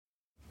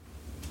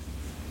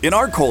In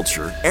our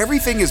culture,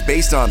 everything is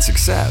based on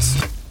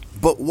success.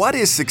 But what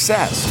is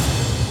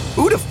success?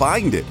 Who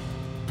defined it?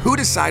 Who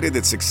decided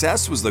that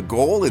success was the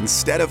goal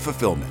instead of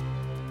fulfillment?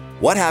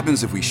 What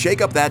happens if we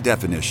shake up that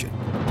definition?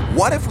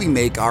 What if we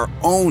make our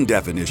own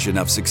definition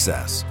of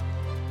success?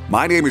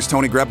 My name is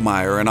Tony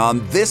Grebmeyer, and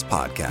on this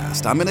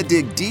podcast, I'm going to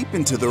dig deep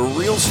into the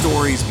real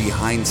stories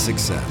behind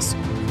success.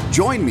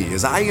 Join me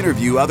as I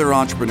interview other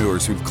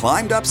entrepreneurs who've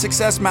climbed up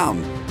Success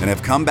Mountain and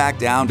have come back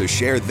down to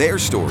share their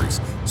stories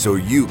so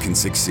you can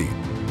succeed.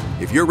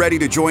 If you're ready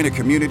to join a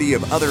community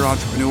of other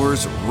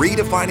entrepreneurs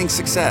redefining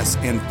success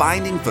and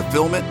finding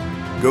fulfillment,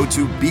 go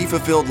to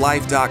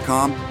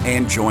BeFulfilledLife.com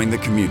and join the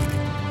community.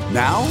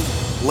 Now,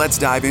 let's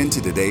dive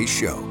into today's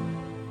show.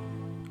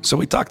 So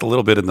we talked a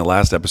little bit in the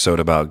last episode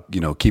about,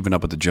 keeping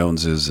up with the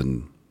Joneses,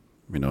 and,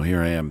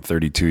 here I am,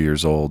 32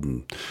 years old,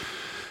 and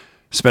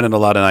spending a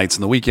lot of nights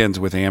and the weekends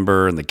with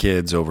Amber and the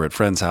kids over at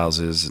friends'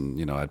 houses.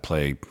 And, I'd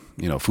play,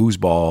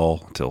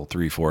 foosball till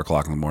 3, 4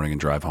 o'clock in the morning and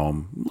drive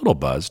home a little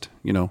buzzed,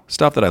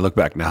 stuff that I look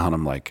back now and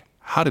I'm like,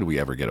 how did we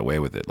ever get away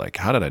with it? Like,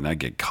 how did I not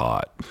get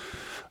caught?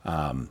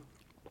 And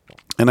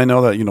I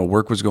know that,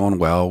 work was going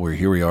well.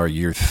 Here we are,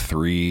 year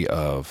 3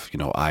 of,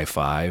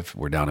 I-5.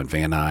 We're down in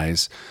Van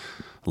Nuys,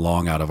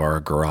 long out of our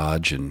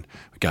garage, and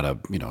we got a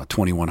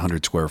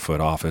 2,100 square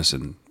foot office,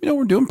 and,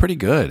 we're doing pretty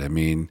good. I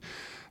mean,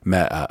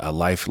 met a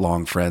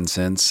lifelong friend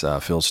since,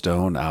 Phil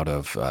Stone out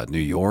of New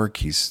York.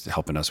 He's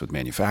helping us with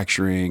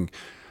manufacturing,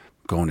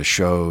 going to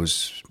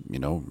shows,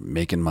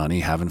 making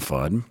money, having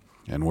fun.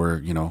 And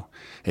we're,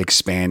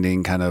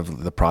 expanding kind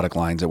of the product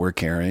lines that we're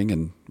carrying,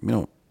 and,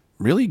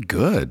 really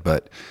good.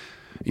 But,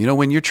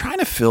 when you're trying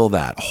to fill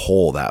that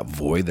hole, that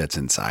void that's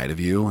inside of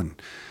you,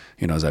 and,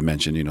 as I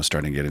mentioned,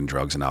 starting to get in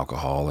drugs and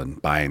alcohol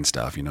and buying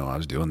stuff, I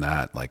was doing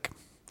that. Like,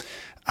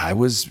 I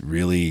was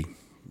really,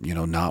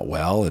 not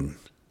well. And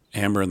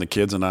Amber and the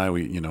kids and I,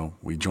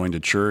 we joined a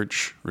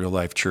church, Real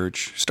Life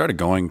Church. Started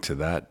going to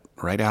that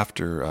right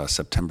after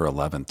September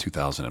 11th,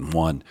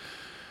 2001.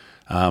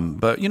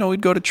 But,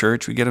 we'd go to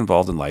church, we'd get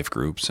involved in life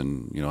groups.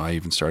 And, I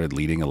even started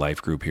leading a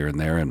life group here and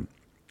there. And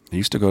I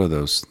used to go to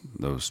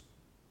those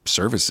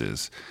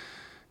services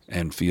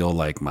and feel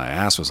like my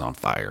ass was on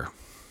fire.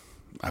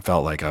 I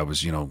felt like I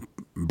was,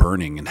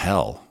 burning in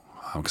hell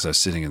because I was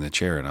sitting in the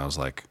chair and I was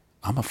like,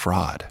 I'm a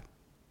fraud.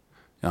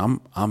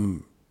 I'm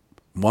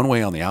one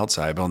way on the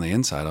outside, but on the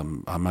inside,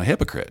 I'm a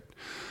hypocrite.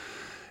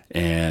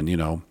 And,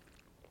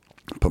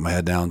 put my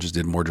head down, just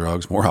did more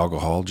drugs, more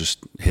alcohol,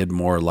 just hid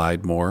more,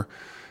 lied more,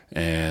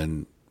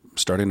 and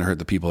starting to hurt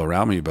the people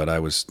around me. But I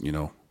was,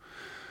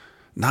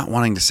 not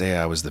wanting to say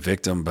I was the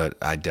victim, but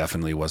I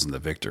definitely wasn't the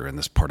victor in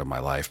this part of my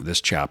life.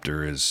 This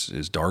chapter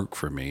is dark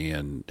for me,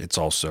 and it's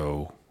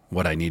also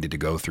what I needed to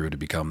go through to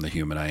become the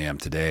human I am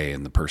today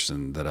and the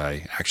person that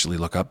I actually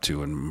look up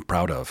to and am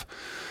proud of.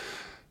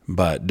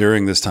 But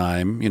during this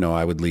time,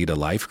 I would lead a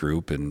life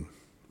group, and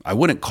I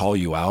wouldn't call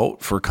you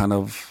out for kind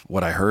of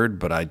what I heard,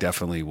 but I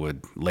definitely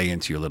would lay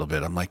into you a little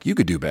bit. I'm like, you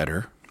could do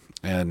better.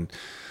 And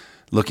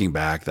looking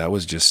back, that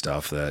was just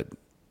stuff that,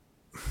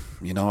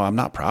 I'm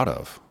not proud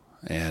of.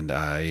 And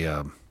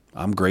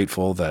I'm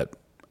grateful that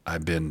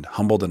I've been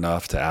humbled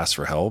enough to ask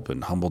for help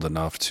and humbled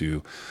enough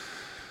to,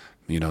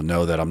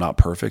 know that I'm not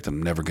perfect.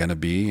 I'm never going to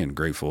be, and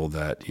grateful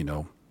that,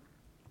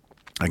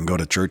 I can go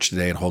to church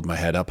today and hold my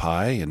head up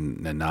high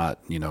and not,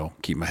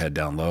 keep my head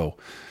down low.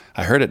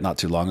 I heard it not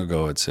too long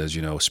ago. It says,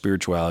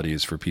 spirituality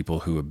is for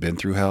people who have been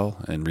through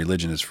hell, and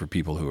religion is for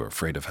people who are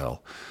afraid of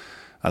hell.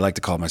 I like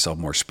to call myself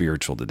more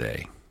spiritual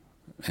today.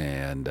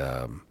 And,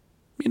 I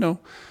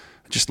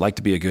just like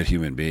to be a good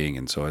human being.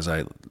 And so as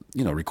I,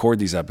 record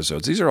these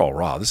episodes, these are all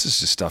raw. This is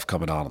just stuff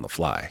coming on the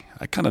fly.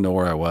 I kind of know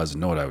where I was and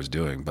know what I was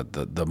doing. But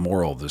the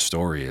moral of the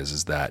story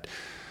is that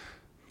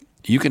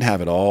you can have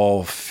it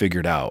all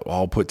figured out,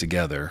 all put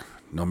together.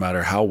 No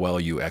matter how well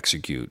you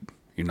execute,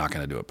 you're not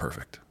going to do it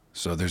perfect.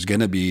 So there's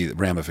going to be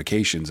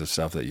ramifications of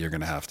stuff that you're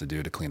going to have to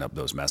do to clean up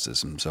those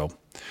messes. And so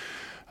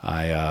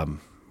I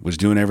was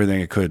doing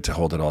everything I could to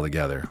hold it all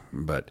together,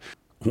 but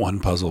one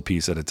puzzle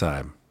piece at a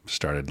time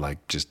started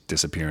like just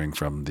disappearing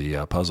from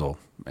the puzzle,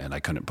 and I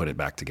couldn't put it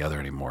back together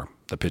anymore.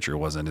 The picture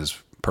wasn't as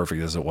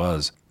perfect as it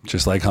was.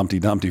 Just like Humpty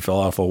Dumpty fell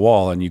off a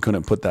wall and you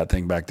couldn't put that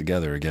thing back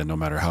together again, no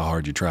matter how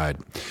hard you tried.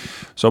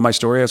 So my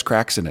story has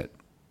cracks in it.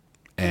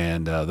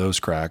 And those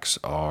cracks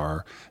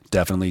are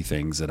definitely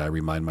things that I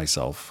remind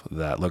myself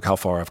that look how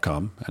far I've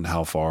come and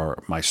how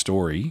far my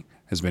story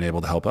has been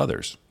able to help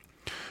others.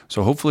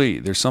 So hopefully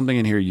there's something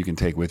in here you can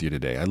take with you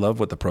today. I love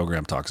what the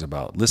program talks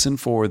about. Listen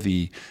for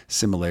the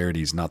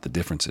similarities, not the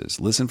differences.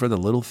 Listen for the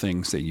little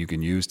things that you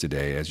can use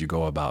today as you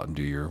go about and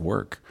do your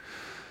work.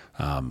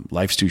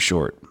 Life's too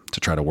short to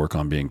try to work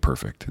on being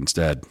perfect.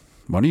 Instead,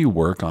 why don't you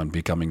work on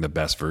becoming the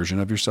best version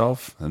of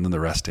yourself, and then the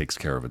rest takes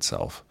care of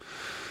itself.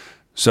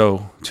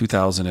 So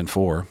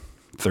 2004,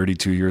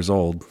 32 years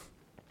old,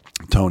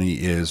 Tony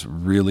is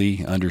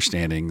really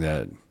understanding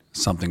that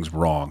something's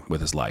wrong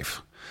with his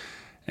life.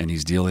 And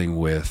he's dealing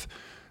with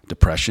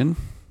depression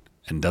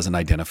and doesn't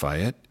identify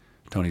it.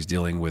 Tony's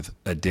dealing with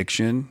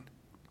addiction,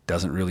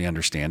 doesn't really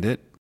understand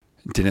it.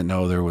 Didn't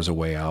know there was a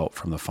way out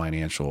from the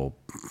financial,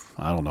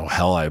 I don't know,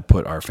 hell I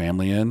put our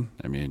family in.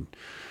 I mean,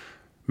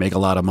 make a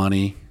lot of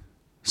money,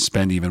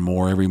 spend even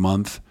more every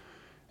month.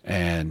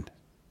 And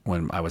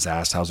when I was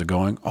asked, how's it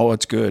going? Oh,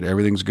 it's good.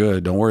 Everything's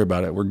good. Don't worry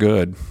about it. We're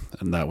good.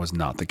 And that was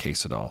not the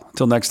case at all.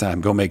 Until next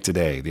time, go make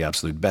today the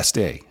absolute best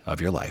day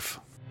of your life.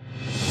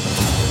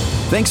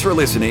 Thanks for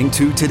listening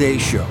to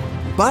today's show.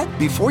 But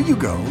before you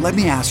go, let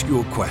me ask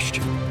you a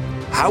question.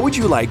 How would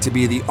you like to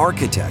be the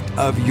architect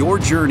of your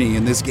journey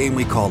in this game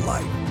we call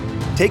life?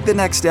 Take the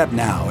next step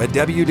now at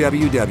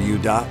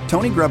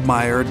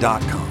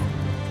www.tonygrubmeyer.com.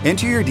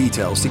 Enter your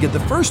details to get the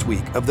first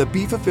week of the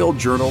Be Fulfilled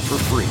Journal for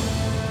free.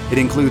 It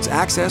includes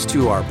access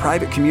to our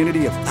private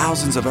community of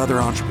thousands of other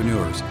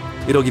entrepreneurs.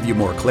 It'll give you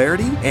more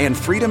clarity and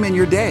freedom in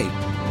your day,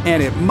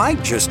 and it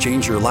might just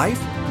change your life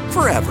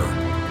forever.